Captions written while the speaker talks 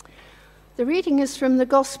The reading is from the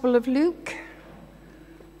Gospel of Luke,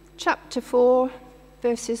 chapter 4,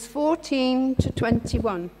 verses 14 to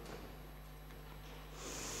 21.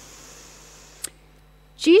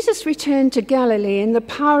 Jesus returned to Galilee in the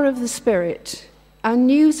power of the Spirit, and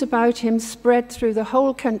news about him spread through the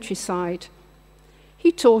whole countryside.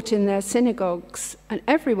 He taught in their synagogues, and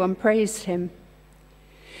everyone praised him.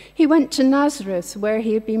 He went to Nazareth, where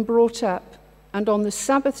he had been brought up, and on the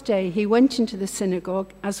Sabbath day he went into the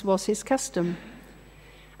synagogue, as was his custom,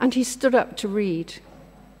 and he stood up to read.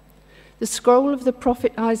 The scroll of the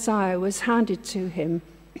prophet Isaiah was handed to him.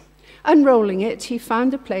 Unrolling it, he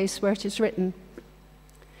found the place where it is written,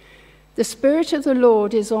 "The Spirit of the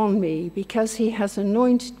Lord is on me, because he has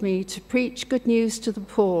anointed me to preach good news to the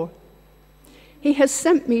poor. He has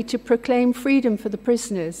sent me to proclaim freedom for the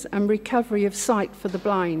prisoners and recovery of sight for the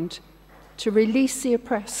blind, to release the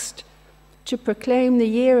oppressed, to proclaim the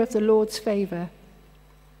year of the Lord's favor."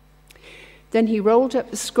 Then he rolled up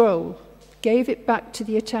the scroll, gave it back to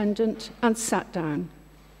the attendant, and sat down.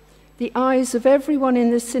 The eyes of everyone in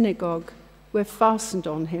the synagogue were fastened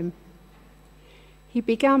on him. He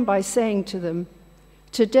began by saying to them,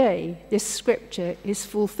 "Today this scripture is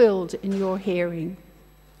fulfilled in your hearing."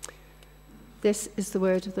 This is the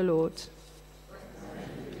word of the Lord.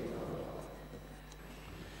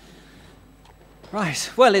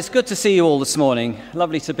 Right, well, it's good to see you all this morning.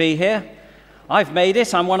 Lovely to be here. I've made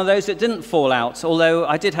it. I'm one of those that didn't fall out, although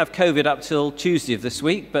I did have COVID up till Tuesday of this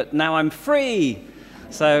week, but now I'm free.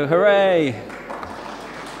 So, hooray.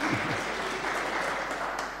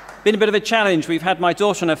 Been a bit of a challenge. We've had my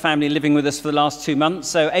daughter and her family living with us for the last 2 months,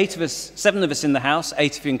 so 7 of us in the house,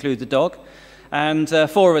 8 if you include the dog, and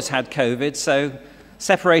 4 of us had COVID, so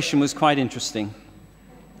separation was quite interesting.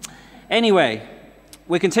 Anyway,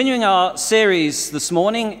 we're continuing our series this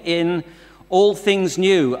morning in All Things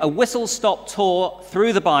New, a whistle-stop tour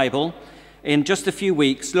through the Bible in just a few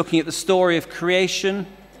weeks, looking at the story of creation,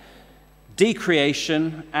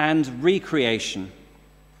 decreation, and recreation.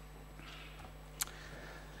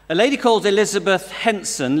 A lady called Elizabeth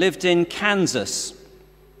Henson lived in Kansas,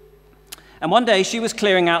 and one day she was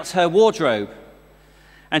clearing out her wardrobe,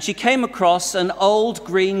 and she came across an old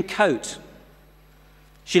green coat.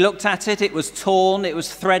 She looked at it. It was torn, it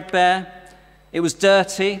was threadbare, it was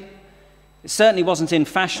dirty, it certainly wasn't in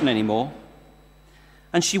fashion anymore,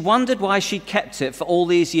 and she wondered why she'd kept it for all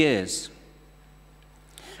these years.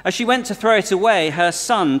 As she went to throw it away, her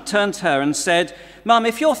son turned to her and said, "Mum,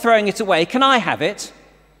 if you're throwing it away, can I have it?"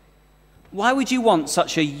 "Why would you want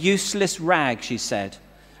such a useless rag?" she said.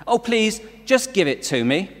 "Oh, please, just give it to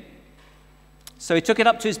me." So he took it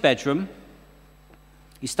up to his bedroom.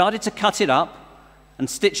 He started to cut it up and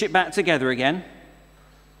stitch it back together again.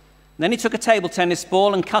 Then he took a table tennis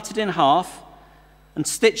ball and cut it in half and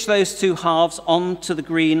stitched those 2 halves onto the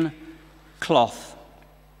green cloth.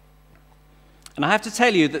 And I have to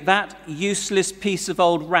tell you that that useless piece of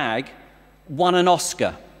old rag won an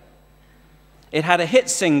Oscar. It had a hit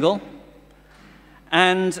single,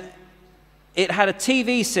 and it had a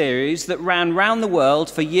TV series that ran round the world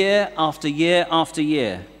for year after year after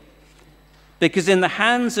year. Because in the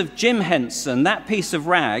hands of Jim Henson, that piece of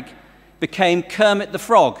rag became Kermit the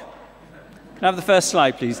Frog. Can I have the first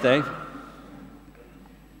slide, please, Dave?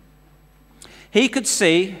 He could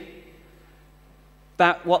see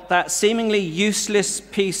what that seemingly useless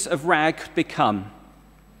piece of rag could become.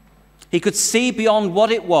 He could see beyond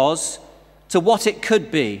what it was to what it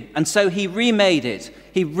could be, and so he remade it.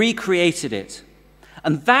 He recreated it.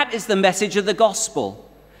 And that is the message of the gospel.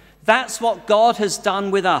 That's what God has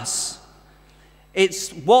done with us. It's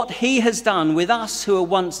what he has done with us who were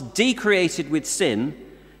once decreated with sin.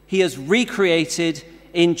 He has recreated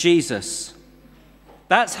in Jesus.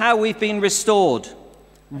 That's how we've been restored,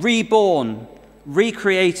 reborn,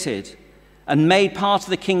 recreated, and made part of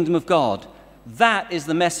the kingdom of God. That is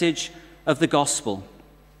the message of the gospel.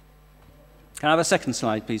 Can I have a second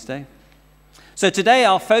slide, please, Dave? So today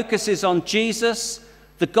our focus is on Jesus,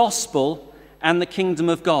 the gospel, and the kingdom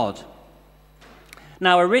of God.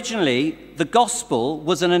 Now, originally, the gospel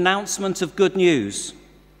was an announcement of good news.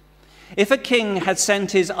 If a king had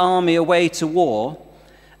sent his army away to war,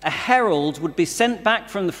 a herald would be sent back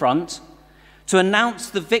from the front to announce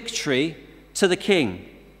the victory to the king,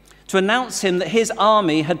 to announce him that his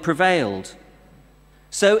army had prevailed.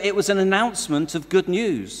 So it was an announcement of good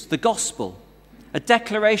news, the gospel, a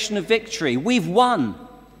declaration of victory. We've won.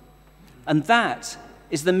 And that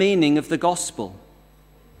is the meaning of the gospel.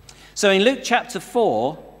 So in Luke chapter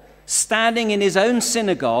 4, standing in his own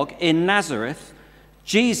synagogue in Nazareth,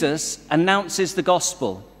 Jesus announces the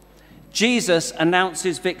gospel. Jesus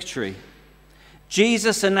announces victory.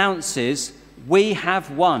 Jesus announces, we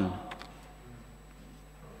have won.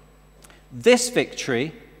 This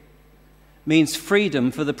victory means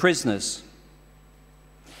freedom for the prisoners.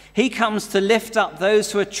 He comes to lift up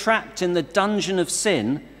those who are trapped in the dungeon of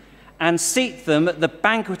sin and seat them at the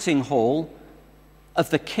banqueting hall of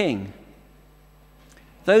the King.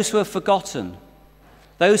 Those who are forgotten,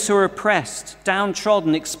 those who are oppressed,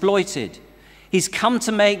 downtrodden, exploited. He's come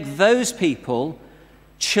to make those people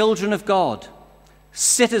children of God,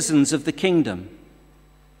 citizens of the kingdom.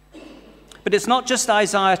 But it's not just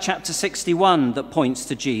Isaiah chapter 61 that points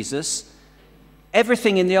to Jesus.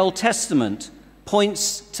 Everything in the Old Testament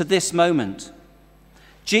points to this moment.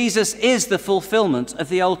 Jesus is the fulfillment of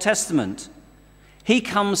the Old Testament. He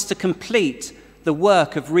comes to complete the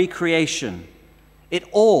work of recreation. It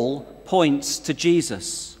all points to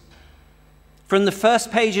Jesus. From the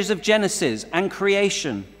first pages of Genesis and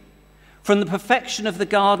creation, from the perfection of the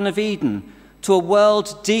Garden of Eden to a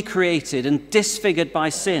world decreated and disfigured by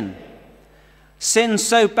sin. Sin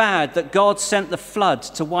so bad that God sent the flood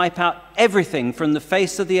to wipe out everything from the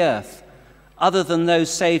face of the earth other than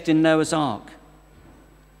those saved in Noah's ark.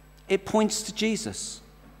 It points to Jesus.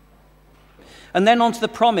 And then on to the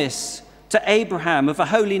promise to Abraham of a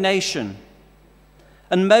holy nation,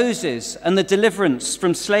 and Moses and the deliverance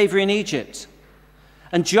from slavery in Egypt,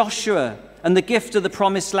 and Joshua and the gift of the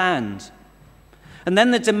promised land, and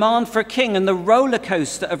then the demand for a king and the roller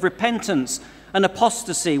coaster of repentance and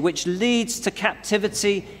apostasy which leads to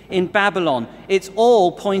captivity in Babylon. It's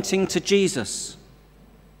all pointing to Jesus.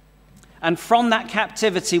 And from that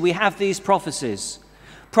captivity we have these prophecies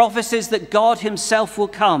that God himself will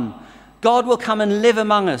come. God will come and live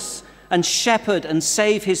among us and shepherd and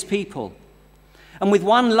save his people. And with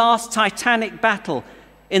one last titanic battle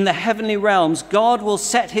in the heavenly realms, God will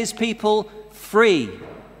set his people free,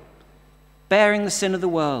 bearing the sin of the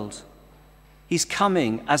world. He's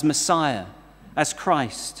coming as Messiah, as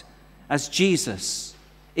Christ, as Jesus,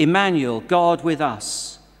 Emmanuel, God with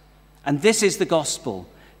us. And this is the gospel.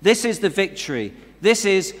 This is the victory. This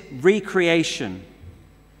is recreation.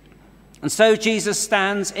 And so Jesus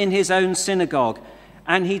stands in his own synagogue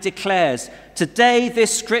and he declares, "Today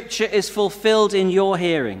this scripture is fulfilled in your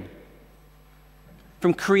hearing."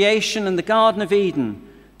 From creation and the Garden of Eden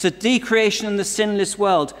to decreation in the sinless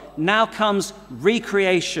world, now comes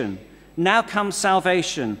recreation, now comes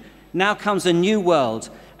salvation, now comes a new world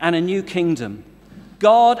and a new kingdom.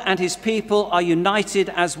 God and his people are united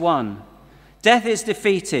as one. Death is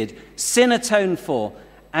defeated, sin atoned for,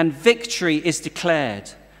 and victory is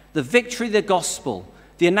declared. The victory of the gospel,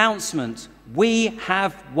 the announcement, we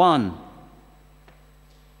have won.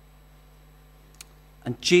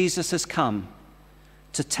 And Jesus has come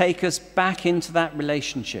to take us back into that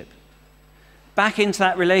relationship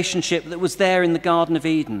that was there in the Garden of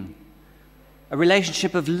Eden, a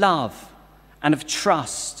relationship of love and of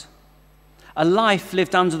trust, a life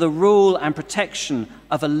lived under the rule and protection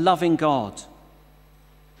of a loving God,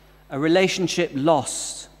 a relationship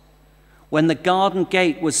lost when the garden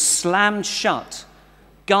gate was slammed shut,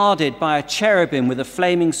 guarded by a cherubim with a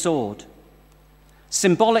flaming sword.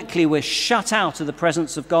 Symbolically, we're shut out of the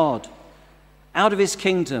presence of God, out of his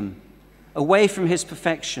kingdom, away from his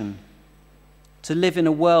perfection, to live in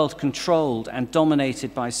a world controlled and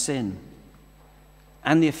dominated by sin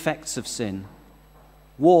and the effects of sin: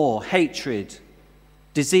 war, hatred,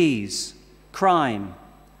 disease, crime,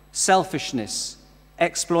 selfishness,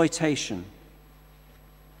 exploitation.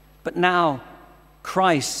 But now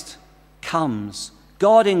Christ comes,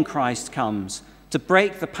 God in Christ comes to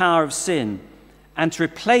break the power of sin and to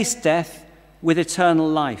replace death with eternal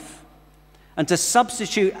life, and to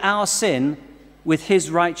substitute our sin with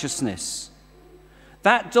his righteousness.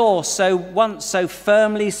 That door, once so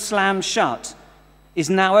firmly slammed shut,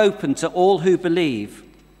 is now open to all who believe,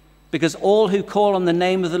 because all who call on the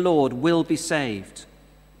name of the Lord will be saved.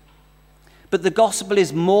 But the gospel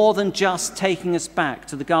is more than just taking us back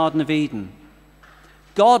to the Garden of Eden.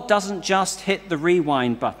 God doesn't just hit the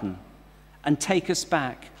rewind button and take us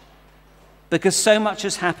back, because so much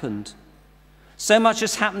has happened. So much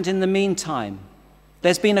has happened in the meantime.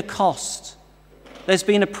 There's been a cost. There's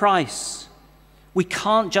been a price. We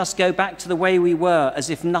can't just go back to the way we were as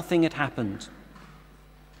if nothing had happened.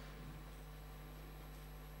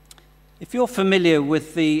 If you're familiar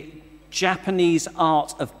with the Japanese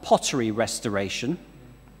art of pottery restoration,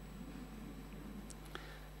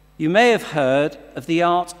 you may have heard of the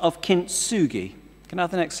art of kintsugi. Can I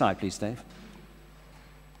have the next slide, please, Dave?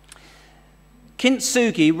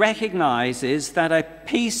 Kintsugi recognizes that a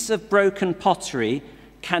piece of broken pottery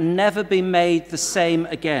can never be made the same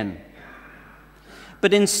again.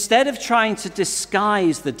 But instead of trying to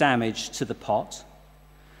disguise the damage to the pot,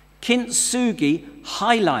 kintsugi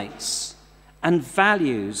highlights and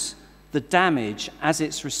values the damage as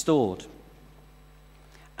it's restored.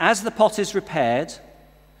 As the pot is repaired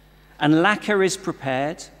and lacquer is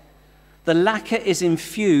prepared, the lacquer is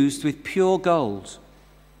infused with pure gold.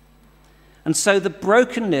 And so the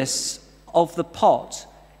brokenness of the pot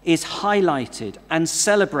is highlighted and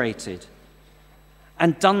celebrated,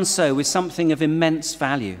 and done so with something of immense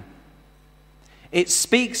value. It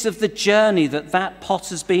speaks of the journey that pot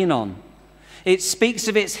has been on. It speaks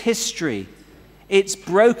of its history, its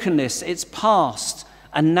brokenness, its past,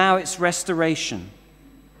 and now its restoration.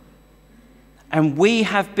 And we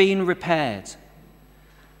have been repaired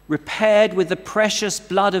with the precious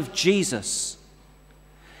blood of Jesus.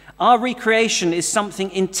 Our recreation is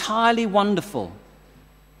something entirely wonderful.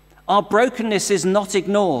 Our brokenness is not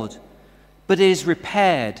ignored, but it is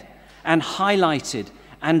repaired and highlighted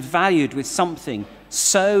and valued with something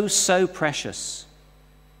so, so precious.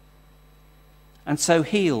 And so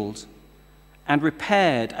healed and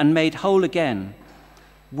repaired and made whole again,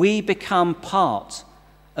 we become part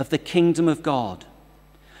of the kingdom of God,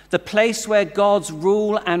 the place where God's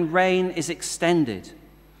rule and reign is extended,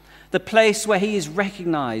 the place where he is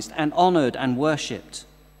recognized and honored and worshipped,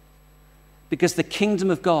 because the kingdom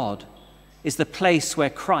of God is the place where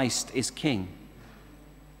Christ is king.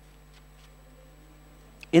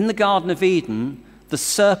 In the Garden of Eden, the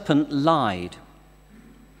serpent lied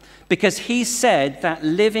because he said that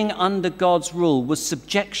living under God's rule was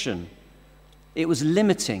subjection. It was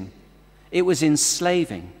limiting. It was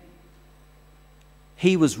enslaving.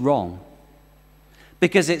 He was wrong,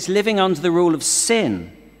 because it's living under the rule of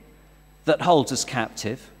sin that holds us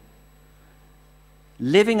captive.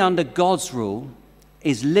 Living under God's rule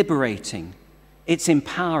is liberating. It's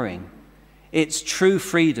empowering. It's true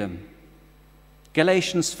freedom.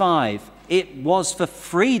 Galatians 5, it was for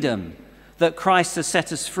freedom that Christ has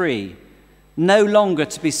set us free, no longer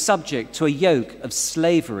to be subject to a yoke of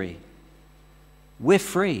slavery. We're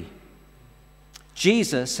free.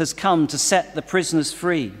 Jesus has come to set the prisoners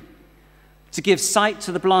free, to give sight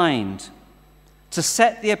to the blind, to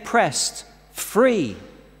set the oppressed free.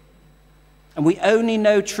 And we only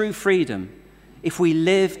know true freedom if we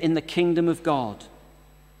live in the kingdom of God.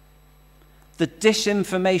 The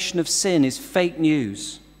disinformation of sin is fake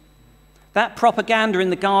news. That propaganda in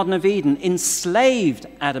the Garden of Eden enslaved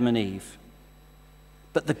Adam and Eve.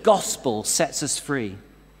 But the gospel sets us free.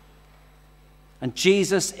 And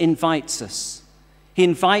Jesus invites us. He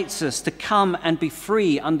invites us to come and be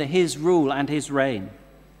free under his rule and his reign,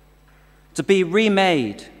 to be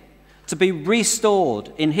remade, to be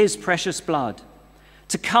restored in his precious blood,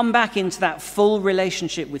 to come back into that full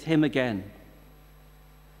relationship with him again.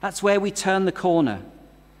 That's where we turn the corner.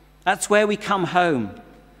 That's where we come home.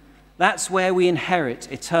 That's where we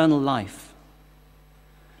inherit eternal life.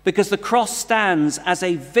 Because the cross stands as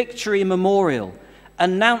a victory memorial,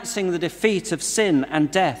 announcing the defeat of sin and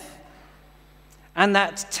death. And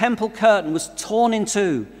that temple curtain was torn in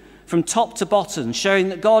two from top to bottom, showing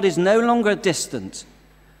that God is no longer distant,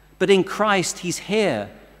 but in Christ he's here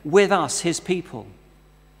with us, his people.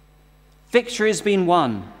 Victory has been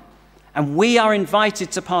won, and we are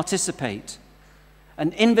invited to participate.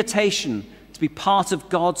 An invitation to be part of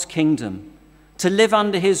God's kingdom, to live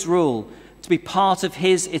under his rule, to be part of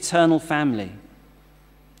his eternal family.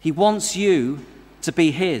 He wants you to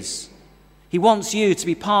be his. He wants you to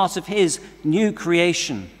be part of his new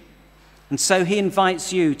creation. And so he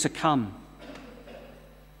invites you to come.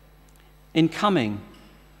 In coming,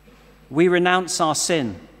 we renounce our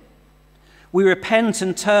sin. We repent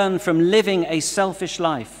and turn from living a selfish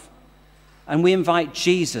life. And we invite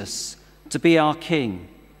Jesus to be our King,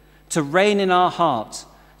 to reign in our heart,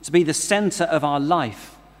 to be the center of our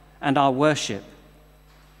life and our worship.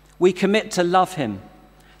 We commit to love him,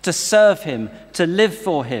 to serve him, to live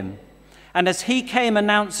for him. And as he came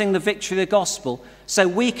announcing the victory of the gospel, so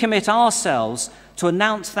we commit ourselves to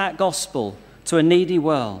announce that gospel to a needy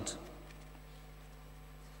world.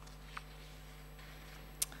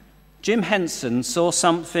 Jim Henson saw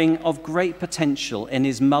something of great potential in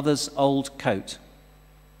his mother's old coat.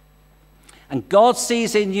 And God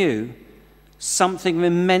sees in you something of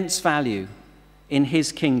immense value in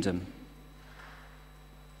his kingdom.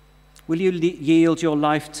 Will you yield your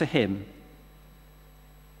life to him?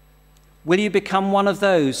 Will you become one of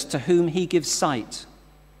those to whom he gives sight?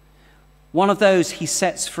 One of those he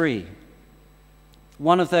sets free?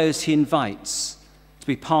 One of those he invites to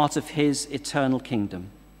be part of his eternal kingdom?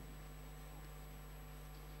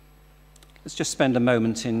 Let's just spend a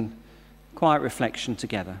moment in quiet reflection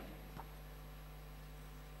together.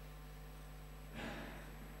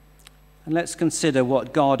 And let's consider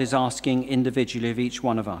what God is asking individually of each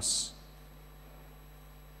one of us.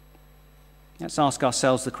 Let's ask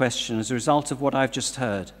ourselves the question, as a result of what I've just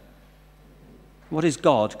heard, what is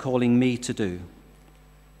God calling me to do?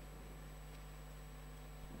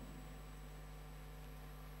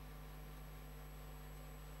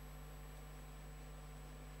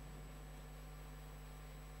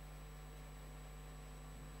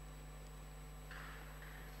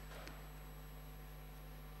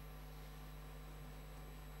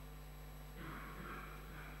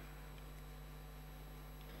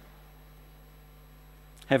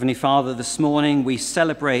 Heavenly Father, this morning we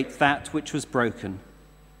celebrate that which was broken,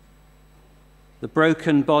 the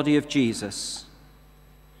broken body of Jesus,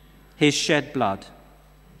 his shed blood.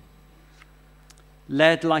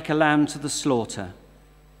 Led like a lamb to the slaughter,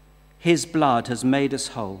 his blood has made us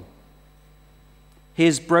whole.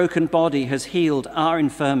 His broken body has healed our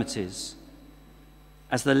infirmities,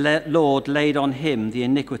 as the Lord laid on him the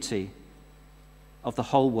iniquity of the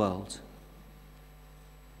whole world.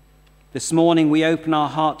 This morning we open our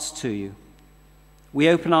hearts to you. We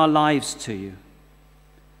open our lives to you.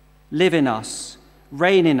 Live in us,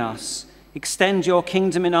 reign in us, extend your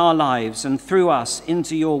kingdom in our lives and through us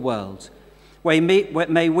into your world.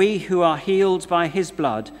 May we who are healed by his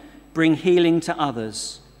blood bring healing to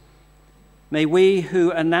others. May we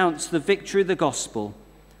who announce the victory of the gospel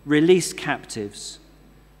release captives.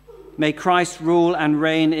 May Christ rule and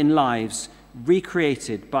reign in lives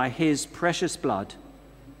recreated by his precious blood.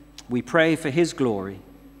 We pray for his glory.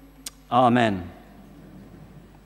 Amen.